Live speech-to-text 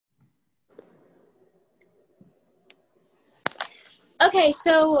Okay,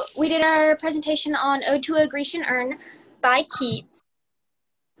 so we did our presentation on Ode to a Grecian Urn by Keats,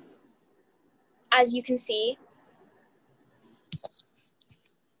 as you can see.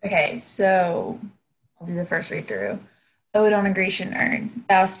 Okay, so I'll do the first read through. Ode on a Grecian Urn.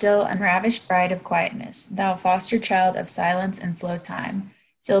 Thou still unravished bride of quietness, thou foster child of silence and slow time,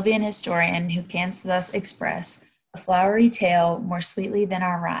 Sylvian historian, who canst thus express a flowery tale more sweetly than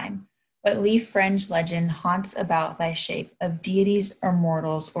our rhyme. What leaf-fringed legend haunts about thy shape of deities or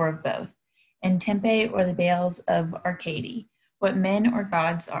mortals or of both, in Tempe or the dales of Arcady? What men or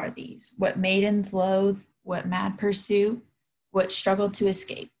gods are these? What maidens loathe? What mad pursue? What struggle to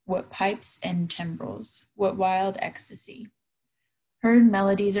escape? What pipes and timbrels? What wild ecstasy? Heard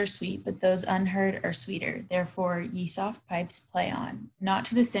melodies are sweet, but those unheard are sweeter. Therefore, ye soft pipes, play on, not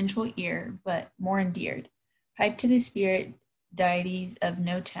to the sensual ear, but more endeared. Pipe to the spirit deities of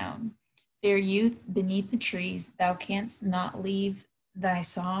no tone. Fair youth, beneath the trees, thou canst not leave thy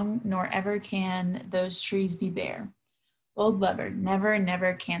song, nor ever can those trees be bare. Bold lover, never,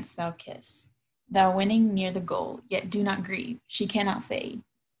 never canst thou kiss. Thou winning near the goal, yet do not grieve, she cannot fade.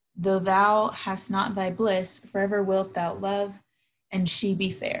 Though thou hast not thy bliss, forever wilt thou love, and she be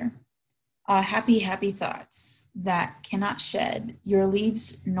fair. Ah, happy, happy thoughts that cannot shed your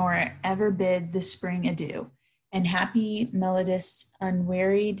leaves, nor ever bid the spring adieu, and happy melodist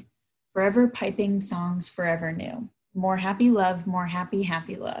unwearied, forever piping songs forever new. More happy love, more happy,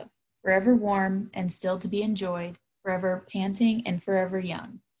 happy love, forever warm and still to be enjoyed, forever panting and forever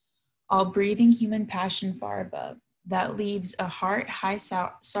young, all breathing human passion far above, that leaves a heart high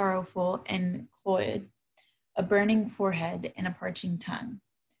sorrowful and cloyed, a burning forehead and a parching tongue.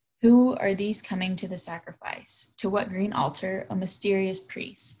 Who are these coming to the sacrifice? To what green altar, O mysterious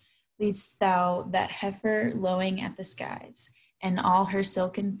priest, leadst thou that heifer lowing at the skies, and all her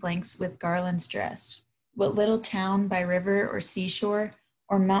silken flanks with garlands dressed? What little town by river or seashore,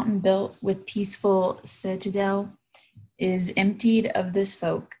 or mountain built with peaceful citadel, is emptied of this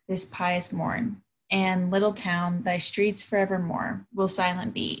folk, this pious morn? And little town, thy streets forevermore will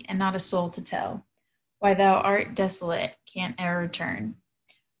silent be, and not a soul to tell why thou art desolate, can't e'er return.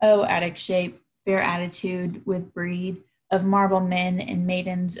 O Attic shape, fair attitude with breed of marble men and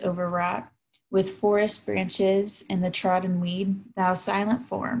maidens overwrought, with forest branches and the trodden weed, thou silent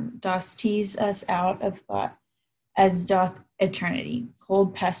form dost tease us out of thought, as doth eternity,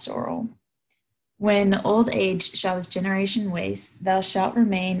 cold pastoral. When old age shall this generation waste, thou shalt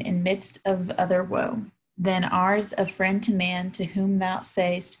remain in midst of other woe than ours, a friend to man, to whom thou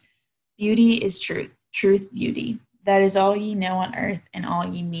sayest, beauty is truth, truth beauty. That is all ye know on earth and all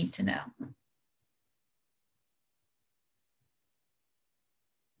ye need to know.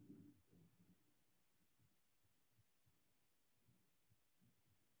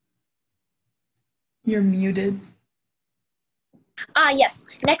 You're muted. Yes,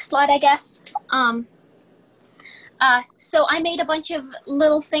 next slide, I guess. So I made a bunch of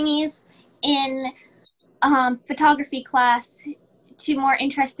little thingies in photography class to more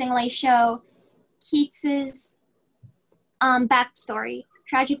interestingly show Keats's backstory,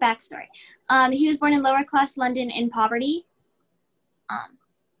 tragic backstory. He was born in lower class London in poverty.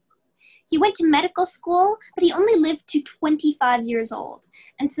 He went to medical school, but he only lived to 25 years old.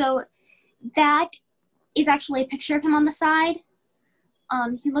 And so that is actually a picture of him on the side.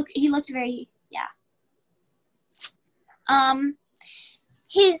 He looked very, yeah.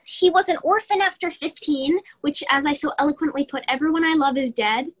 He was an orphan after 15, which, as I so eloquently put, everyone I love is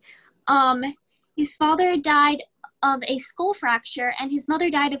dead. His father died of a skull fracture, and his mother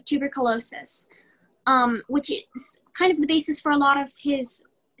died of tuberculosis, which is kind of the basis for a lot of his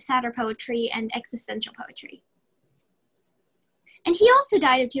sadder poetry and existential poetry. And he also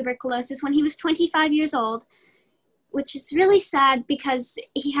died of tuberculosis when he was 25 years old, which is really sad because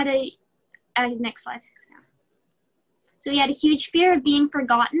he had next slide. So he had a huge fear of being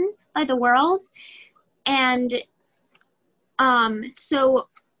forgotten by the world. And so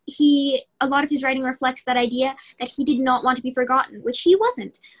a lot of his writing reflects that idea that he did not want to be forgotten, which he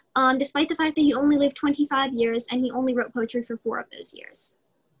wasn't, despite the fact that he only lived 25 years and he only wrote poetry for 4 of those years.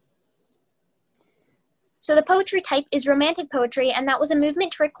 So the poetry type is romantic poetry, and that was a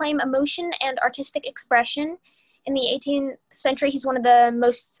movement to reclaim emotion and artistic expression. In the 18th century, he's one of the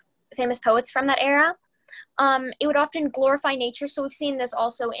most famous poets from that era. It would often glorify nature, so we've seen this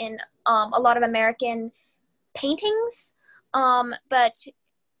also in a lot of American paintings, but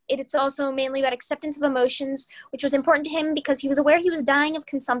it's also mainly about acceptance of emotions, which was important to him because he was aware he was dying of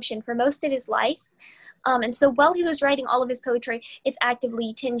consumption for most of his life. And so while he was writing all of his poetry, it's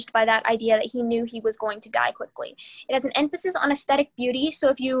actively tinged by that idea that he knew he was going to die quickly. It has an emphasis on aesthetic beauty,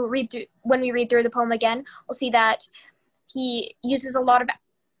 so when we read through the poem again, we'll see that he uses a lot of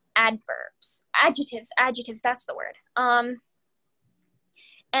adjectives, that's the word.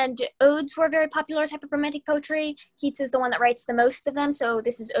 And odes were a very popular type of romantic poetry. Keats is the one that writes the most of them, so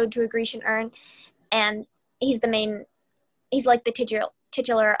this is Ode to a Grecian Urn, and he's like the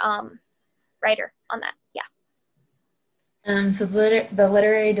titular writer on that, yeah. So the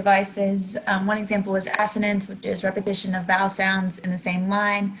literary devices, one example was assonance, which is repetition of vowel sounds in the same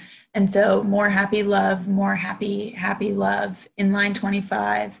line. And so more happy love, more happy, happy love in line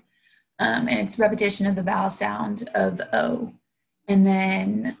 25. And it's repetition of the vowel sound of O. And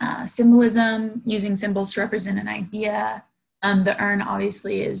then symbolism, using symbols to represent an idea. The urn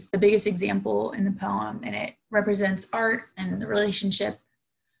obviously is the biggest example in the poem, and it represents art and the relationship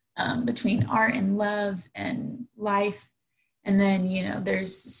between art and love and life. And then,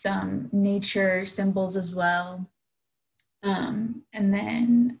 there's some nature symbols as well. And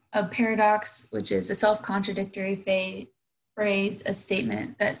then a paradox, which is a self-contradictory phrase, a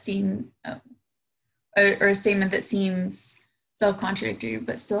statement that seems self-contradictory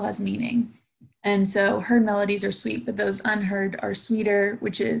but still has meaning. And so heard melodies are sweet, but those unheard are sweeter,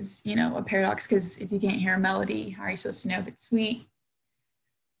 which is, a paradox, because if you can't hear a melody, how are you supposed to know if it's sweet?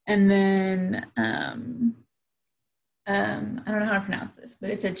 And then I don't know how to pronounce this,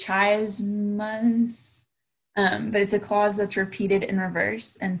 but it's a chiasmus, but it's a clause that's repeated in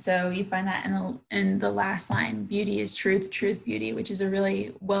reverse. And so you find that in the last line, beauty is truth, truth, beauty, which is a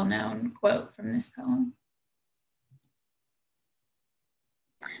really well-known quote from this poem.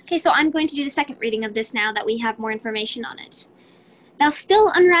 Okay, so I'm going to do the second reading of this now that we have more information on it. Thou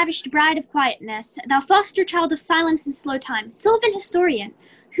still unravished bride of quietness, thou foster child of silence and slow time, sylvan historian,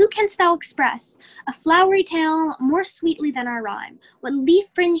 who canst thou express a flowery tale more sweetly than our rhyme? What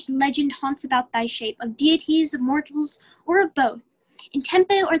leaf-fringed legend haunts about thy shape, of deities, of mortals, or of both, in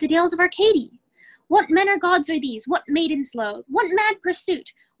Tempe or the dales of Arcady? What men or gods are these? What maidens loathe? What mad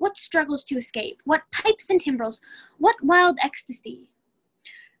pursuit? What struggles to escape? What pipes and timbrels? What wild ecstasy?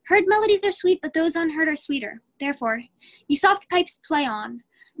 Heard melodies are sweet, but those unheard are sweeter. Therefore, ye soft pipes play on,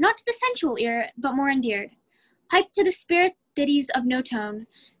 not to the sensual ear, but more endeared. Pipe to the spirit ditties of no tone.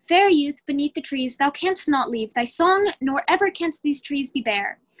 Fair youth, beneath the trees thou canst not leave thy song, nor ever canst these trees be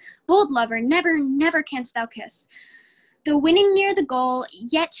bare. Bold lover, never, never canst thou kiss. Though winning near the goal,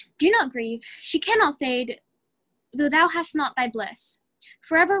 yet do not grieve. She cannot fade, though thou hast not thy bliss.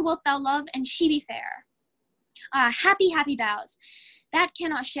 Forever wilt thou love, and she be fair. Ah, happy, happy boughs, that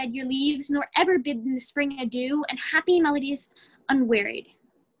cannot shed your leaves, nor ever bid in the spring adieu, and happy melodies unwearied.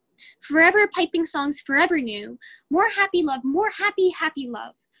 Forever piping songs forever new, more happy love, more happy, happy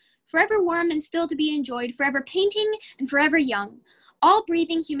love. Forever warm and still to be enjoyed, forever painting and forever young, all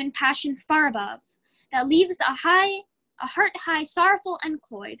breathing human passion far above, that leaves a heart high, sorrowful and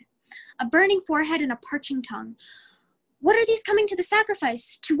cloyed, a burning forehead and a parching tongue. What are these coming to the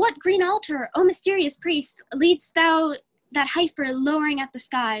sacrifice? To what green altar, O mysterious priest, leadst thou that heifer lowering at the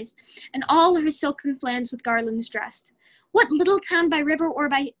skies, and all her silken flans with garlands dressed? What little town by river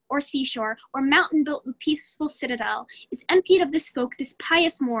or seashore, or mountain built with peaceful citadel, is emptied of this folk this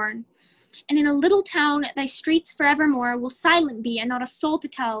pious morn? And in a little town thy streets forevermore will silent be, and not a soul to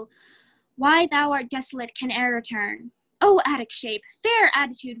tell why thou art desolate can e'er return. O Attic shape, fair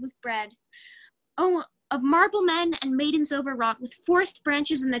attitude with bread, O of marble men and maidens overwrought, with forest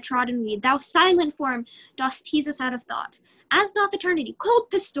branches and the trodden weed, thou silent form dost tease us out of thought, as doth eternity, cold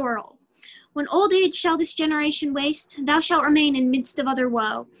pastoral. When old age shall this generation waste, thou shalt remain in midst of other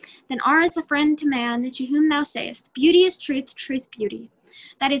woe, then ours a friend to man, to whom thou sayest, beauty is truth, truth beauty.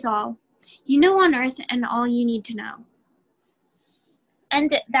 That is all you know on earth, and all you need to know.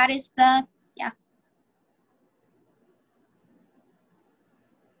 And that is the, yeah.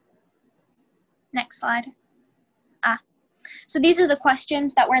 Next slide. So these are the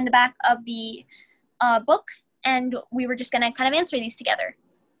questions that were in the back of the book, and we were just going to kind of answer these together.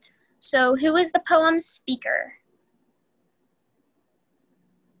 So who is the poem's speaker?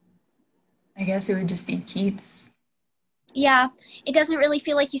 I guess it would just be Keats. Yeah, it doesn't really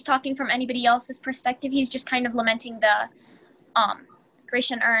feel like he's talking from anybody else's perspective. He's just kind of lamenting the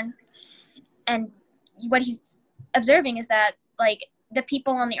Grecian urn. And what he's observing is that, like, the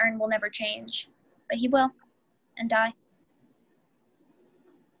people on the urn will never change, but he will, and die.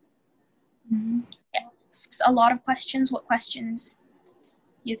 Mm-hmm. Yeah, asks a lot of questions. What questions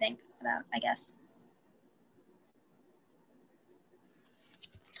you think about, I guess?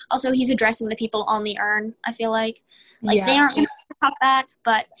 Also, he's addressing the people on the urn, I feel like. Like, they aren't going to talk back,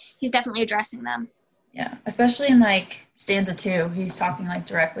 but he's definitely addressing them. Yeah, especially in, like, stanza 2, he's talking, like,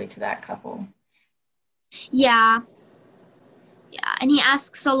 directly to that couple. Yeah. Yeah, and he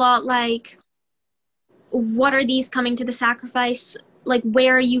asks a lot, like, what are these coming to the sacrifice? Like,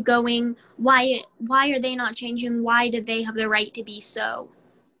 where are you going? Why are they not changing? Why did they have the right to be so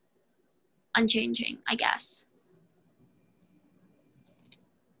unchanging, I guess?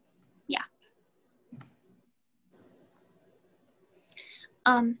 Yeah.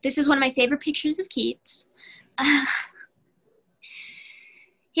 This is one of my favorite pictures of Keats.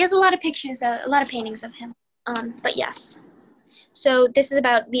 He has a lot of pictures, a lot of paintings of him. But yes. So this is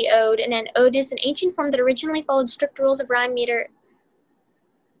about the ode, and an ode is an ancient form that originally followed strict rules of rhyme, meter,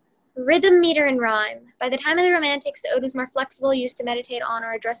 rhythm, meter, and rhyme. By the time of the Romantics, the ode was more flexible, used to meditate on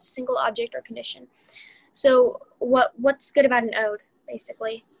or address a single object or condition. So what's good about an ode,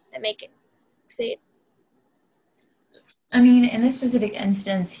 basically, that make it succeed? I mean, in this specific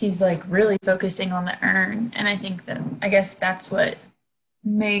instance, he's like really focusing on the urn, and I guess that's what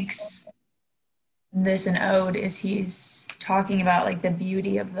makes this an ode is he's talking about like the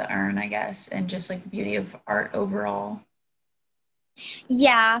beauty of the urn, I guess, and just like the beauty of art overall.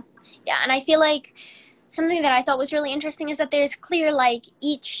 Yeah, and I feel like something that I thought was really interesting is that there's clear, like,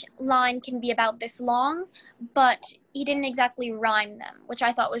 each line can be about this long, but he didn't exactly rhyme them, which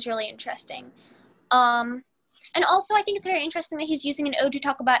I thought was really interesting. And also, I think it's very interesting that he's using an ode to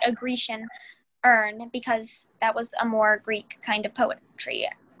talk about a Grecian urn, because that was a more Greek kind of poetry,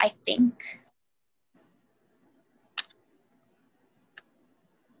 I think.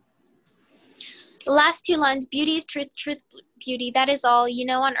 The last two lines, beauty is truth, truth, beauty, that is all you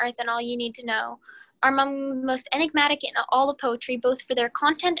know on earth and all you need to know, are among the most enigmatic in all of poetry, both for their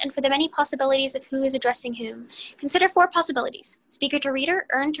content and for the many possibilities of who is addressing whom. Consider four possibilities: speaker to reader,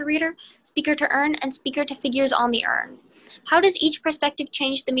 speaker to urn, and speaker to figures on the urn. How does each perspective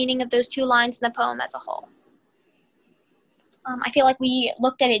change the meaning of those two lines in the poem as a whole? I feel like we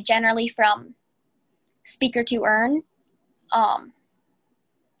looked at it generally from speaker to urn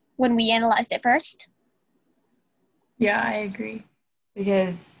when we analyzed it first. Yeah, I agree.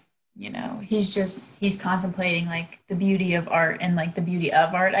 Because, he's contemplating like the beauty of art and like the beauty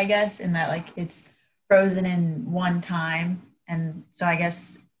of art, I guess, in that like it's frozen in one time. And so I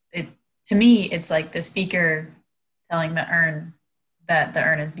guess it to me it's like the speaker telling the urn that the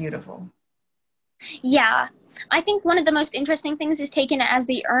urn is beautiful. Yeah, I think one of the most interesting things is taken as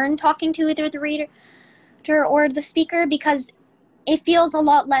the urn talking to either the reader or the speaker, because it feels a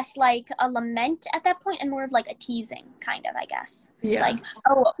lot less like a lament at that point and more of like a teasing, kind of, I guess. Yeah. Like,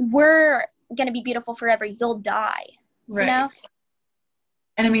 oh, we're going to be beautiful forever. You'll die. Right. You know?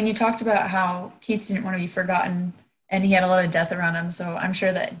 And I mean, you talked about how Keats didn't want to be forgotten and he had a lot of death around him. So I'm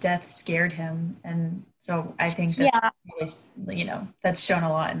sure that death scared him. And so I think that, that's shown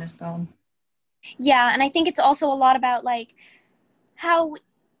a lot in this poem. Yeah, and I think it's also a lot about like how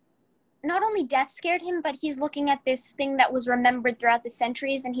not only death scared him, but he's looking at this thing that was remembered throughout the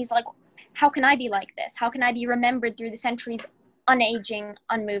centuries, and he's like, how can I be like this? How can I be remembered through the centuries, unaging,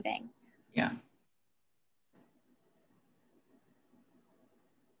 unmoving? Yeah.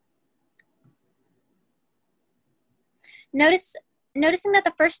 Noticing that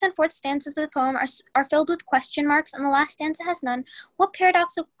the first and fourth stanzas of the poem are filled with question marks and the last stanza has none, what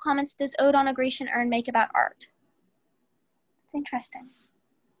paradoxical comments does Ode on a Grecian Urn make about art? It's interesting.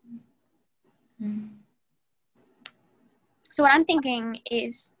 Mm-hmm. So what I'm thinking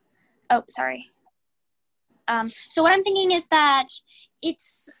is, so what I'm thinking is that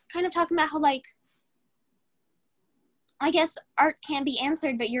it's kind of talking about how, like, I guess art can be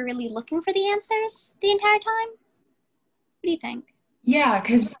answered, but you're really looking for the answers the entire time. What do you think? Yeah,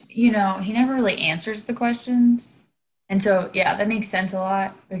 because, he never really answers the questions. And so, yeah, that makes sense a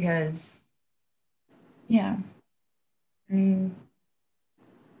lot because, yeah, I mean,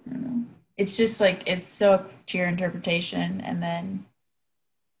 I don't know. It's just like, it's so up to your interpretation. And then,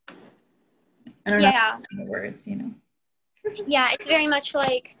 I don't know the words, Yeah, it's very much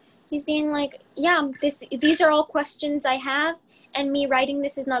like he's being like, yeah, these are all questions I have, and me writing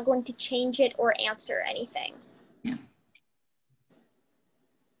this is not going to change it or answer anything. Yeah.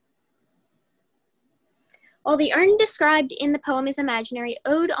 While the urn described in the poem is imaginary,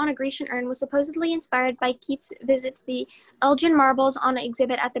 Ode on a Grecian Urn was supposedly inspired by Keats' visit to the Elgin marbles on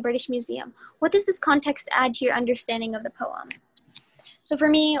exhibit at the British Museum. What does this context add to your understanding of the poem? So for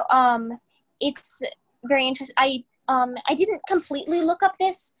me, it's very interesting. I didn't completely look up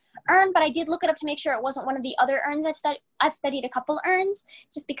this urn, but I did look it up to make sure it wasn't one of the other urns I've studied. I've studied a couple urns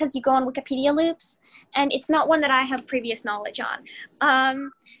just because you go on Wikipedia loops, and it's not one that I have previous knowledge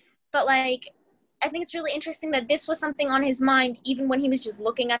on. But like, I think it's really interesting that this was something on his mind even when he was just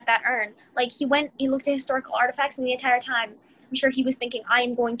looking at that urn. Like, he looked at historical artifacts, and the entire time, I'm sure he was thinking, I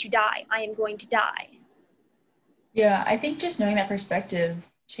am going to die. I am going to die. Yeah, I think just knowing that perspective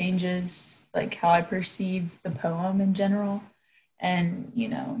changes like how I perceive the poem in general. And,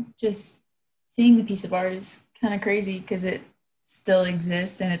 just seeing the piece of art is kind of crazy because it still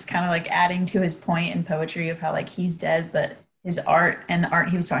exists and it's kind of like adding to his point in poetry of how like he's dead, but his art and the art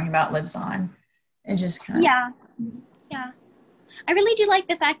he was talking about lives on. It just kind of. Yeah, yeah. I really do like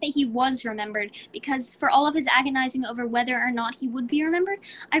the fact that he was remembered, because for all of his agonizing over whether or not he would be remembered,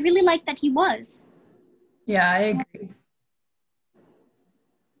 I really like that he was. Yeah, I agree.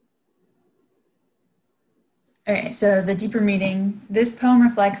 Okay, so the deeper meaning. This poem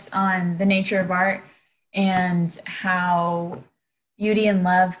reflects on the nature of art and how beauty and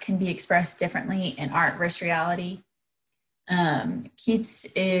love can be expressed differently in art versus reality. Keats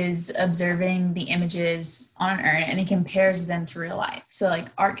is observing the images on an urn and he compares them to real life. So, like,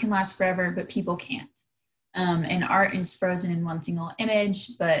 art can last forever, but people can't. And art is frozen in one single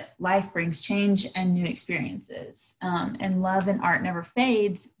image, but life brings change and new experiences. And love in art never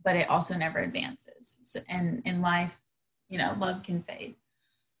fades, but it also never advances. So, and in life, love can fade.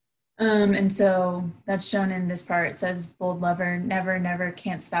 And so that's shown in this part. It says, bold lover, never, never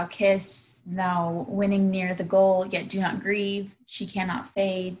canst thou kiss, thou winning near the goal, yet do not grieve. She cannot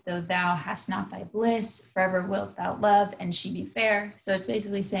fade, though thou hast not thy bliss. Forever wilt thou love, and she be fair. So it's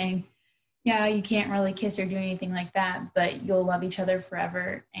basically saying, yeah, you can't really kiss or do anything like that, but you'll love each other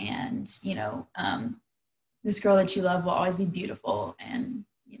forever. And, this girl that you love will always be beautiful. And,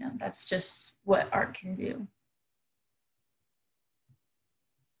 that's just what art can do.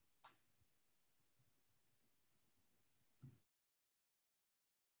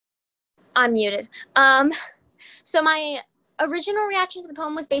 I'm muted. So my original reaction to the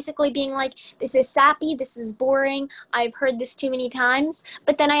poem was basically being like, this is sappy, this is boring, I've heard this too many times.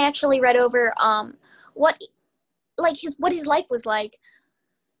 But then I actually read over what his life was like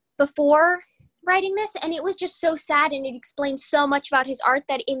before writing this, and it was just so sad, and it explained so much about his art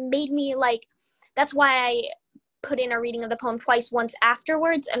that it made me like, that's why I put in a reading of the poem twice, once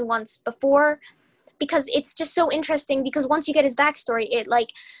afterwards and once before, because it's just so interesting, because once you get his backstory, it like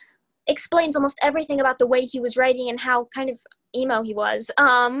explains almost everything about the way he was writing and how kind of emo he was.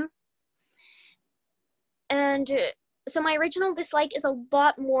 And so my original dislike is a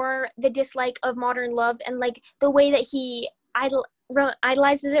lot more the dislike of modern love and like the way that he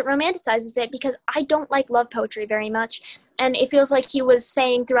idolizes it, romanticizes it, because I don't like love poetry very much. And it feels like he was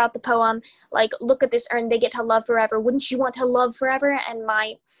saying throughout the poem, like, look at this urn, they get to love forever. Wouldn't you want to love forever? And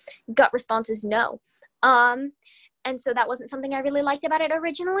my gut response is no. And so that wasn't something I really liked about it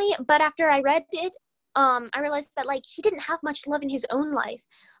originally. But after I read it, I realized that like he didn't have much love in his own life.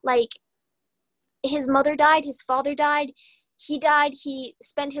 Like, his mother died, his father died, he died, he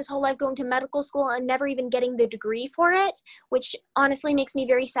spent his whole life going to medical school and never even getting the degree for it, which honestly makes me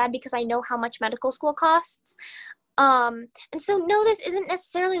very sad because I know how much medical school costs. And so no, this isn't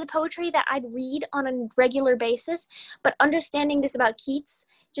necessarily the poetry that I'd read on a regular basis, but understanding this about Keats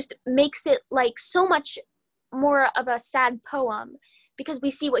just makes it like so much more of a sad poem, because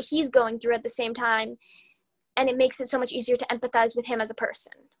we see what he's going through at the same time, and it makes it so much easier to empathize with him as a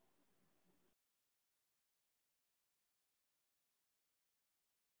person.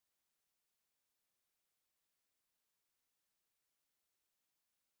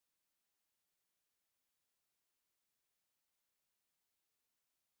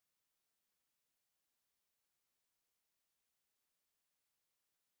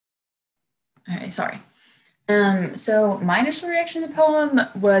 Okay, sorry. So my initial reaction to the poem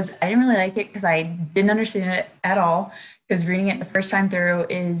was I didn't really like it because I didn't understand it at all. Because reading it the first time through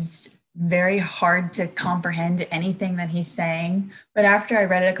is very hard to comprehend anything that he's saying. But after I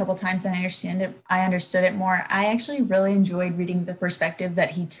read it a couple times and I understood it more. I actually really enjoyed reading the perspective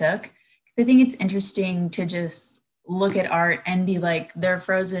that he took, because I think it's interesting to just look at art and be like, they're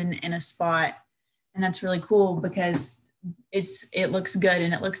frozen in a spot. And that's really cool because it looks good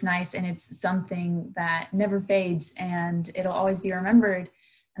and it looks nice and it's something that never fades and it'll always be remembered.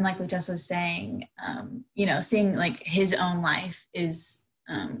 And like Jess was saying, seeing like his own life is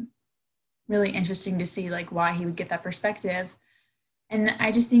really interesting to see like why he would get that perspective. And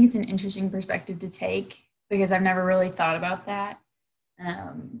I just think it's an interesting perspective to take because I've never really thought about that.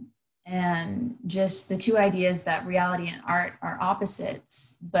 And just the two ideas that reality and art are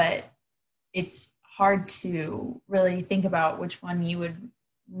opposites, but it's hard to really think about which one you would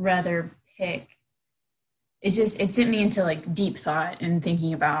rather pick. It sent me into like deep thought and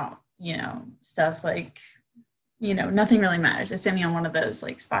thinking about, stuff like, nothing really matters. It sent me on one of those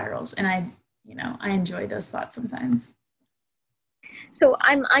like spirals. And I enjoy those thoughts sometimes. So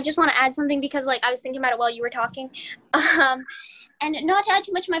I just want to add something because like I was thinking about it while you were talking. Um, and not to add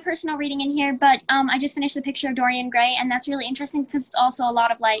too much of my personal reading in here, but I just finished the picture of Dorian Gray, and that's really interesting because it's also a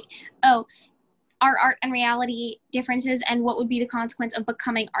lot of like, oh, our art and reality differences and what would be the consequence of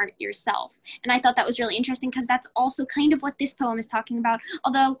becoming art yourself. And I thought that was really interesting because that's also kind of what this poem is talking about,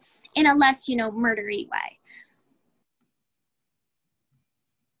 although in a less, murdery way.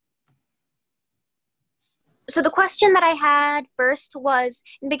 So the question that I had first was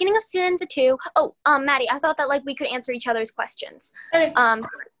in the beginning of stanza 2. Oh, Maddie, I thought that like we could answer each other's questions. Okay.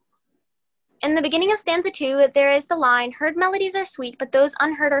 In the beginning of stanza 2, there is the line, heard melodies are sweet, but those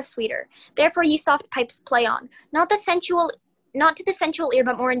unheard are sweeter. Therefore ye soft pipes play on, not to the sensual ear,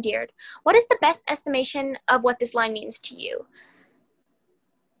 but more endeared. What is the best estimation of what this line means to you?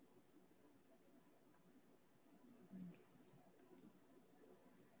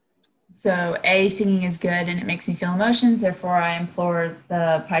 So A, singing is good and it makes me feel emotions, therefore I implore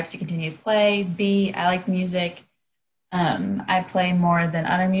the pipes to continue to play. B, I like music. I play more than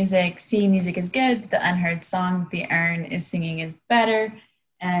other music. C, music is good, but the unheard song the urn is singing is better.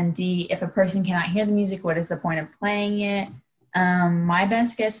 And D, if a person cannot hear the music, what is the point of playing it? My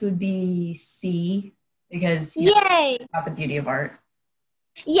best guess would be C, because Yay! about the beauty of art.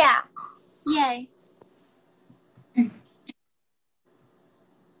 Yeah. Yay.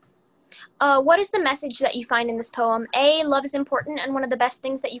 What is the message that you find in this poem? A, love is important and one of the best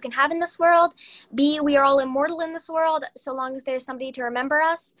things that you can have in this world. B, we are all immortal in this world, so long as there's somebody to remember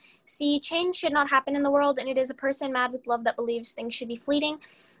us. C, change should not happen in the world, and it is a person mad with love that believes things should be fleeting.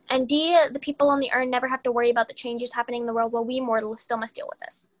 And D, the people on the urn never have to worry about the changes happening in the world while we mortals still must deal with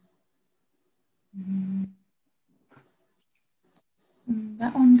this.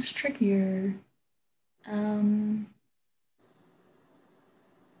 That one's trickier.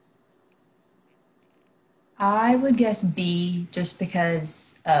 I would guess B just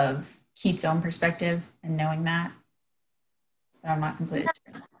because of Keats' own perspective and knowing that. But I'm not completely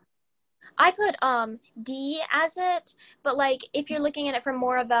sure. I put D as it, but like if you're looking at it from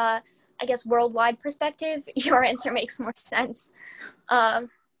more of a, I guess, worldwide perspective, your answer makes more sense. Yeah,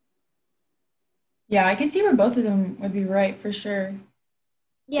 I can see where both of them would be right for sure.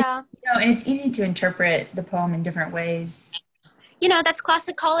 Yeah. And it's easy to interpret the poem in different ways. That's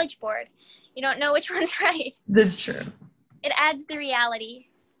classic College Board. You don't know which one's right. This is true. It adds the reality.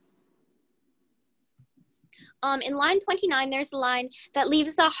 In line 29, there's the line that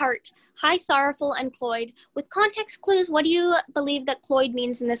leaves the heart high, sorrowful, and cloyed. With context clues, what do you believe that cloyed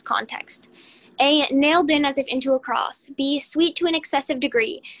means in this context? A, nailed in as if into a cross. B, sweet to an excessive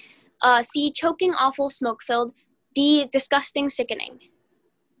degree. C, choking, awful, smoke-filled. D, disgusting, sickening.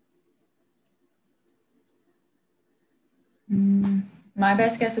 My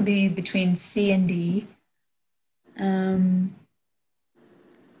best guess would be between C and D. I'll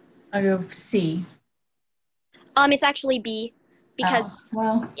go C. It's actually B, because,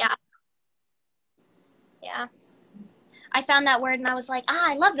 yeah. I found that word and I was like,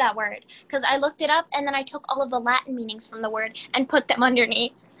 I love that word. Because I looked it up and then I took all of the Latin meanings from the word and put them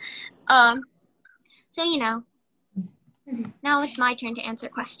underneath. So, now it's my turn to answer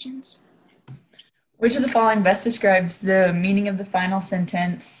questions. Which of the following best describes the meaning of the final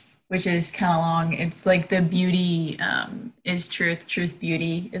sentence, which is kind of long? It's like the beauty is truth, truth,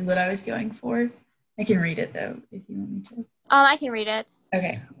 beauty is what I was going for. I can read it though, if you want me to. I can read it.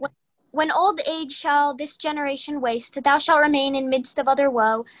 Okay. When old age shall this generation waste, thou shalt remain in midst of other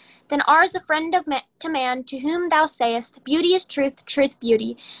woe. Then ours a friend to man, to whom thou sayest, beauty is truth, truth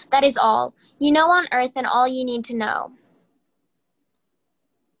beauty. That is all. You know on earth and all ye need to know.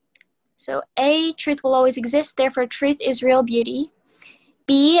 So A, truth will always exist, therefore truth is real beauty.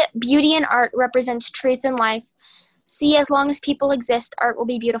 B, beauty in art represents truth in life. C, as long as people exist, art will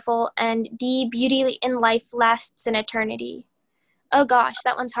be beautiful. And D, beauty in life lasts an eternity. Oh gosh,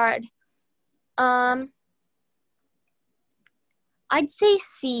 that one's hard. I'd say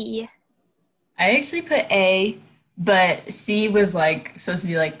C. I actually put A, but C was like supposed to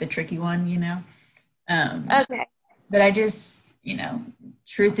be like the tricky one, Okay. But I just,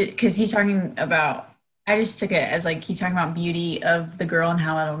 truth, because he's talking about, I just took it as like he's talking about beauty of the girl and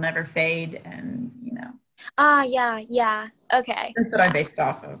how it'll never fade, and Yeah. Okay. That's what I based it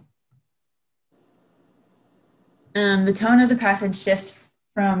off of. The tone of the passage shifts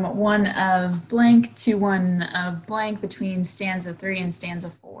from one of blank to one of blank between stanza 3 and stanza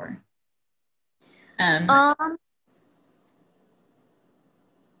 4. I'm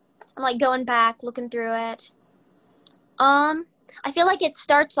like going back, looking through it. I feel like it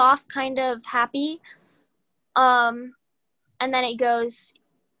starts off kind of happy, and then it goes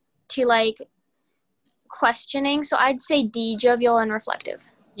to like questioning, so I'd say D, jovial and reflective.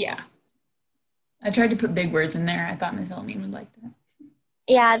 Yeah. I tried to put big words in there. I thought Miss Elamine would like that.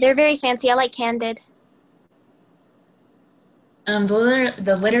 Yeah, they're very fancy. I like candid.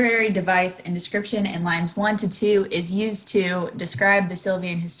 The literary device and description in lines 1 to 2 is used to describe the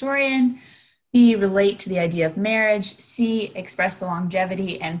Sylvian historian, B, relate to the idea of marriage, C, express the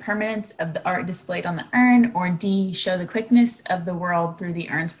longevity and permanence of the art displayed on the urn, or D, show the quickness of the world through the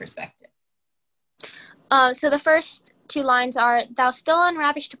urn's perspective. So the first two lines are, thou still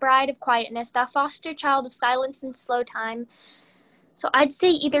unravished bride of quietness, thou foster child of silence and slow time. So I'd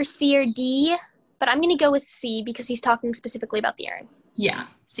say either C or D, but I'm going to go with C because he's talking specifically about the urn. Yeah,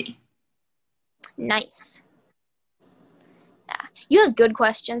 C. Nice. Yeah. You have good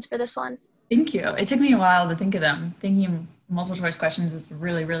questions for this one. Thank you. It took me a while to think of them. Thinking multiple choice questions is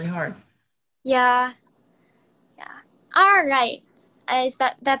really, really hard. Yeah. Yeah. All right. Is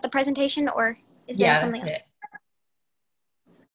that the presentation, or is there something else? That's it.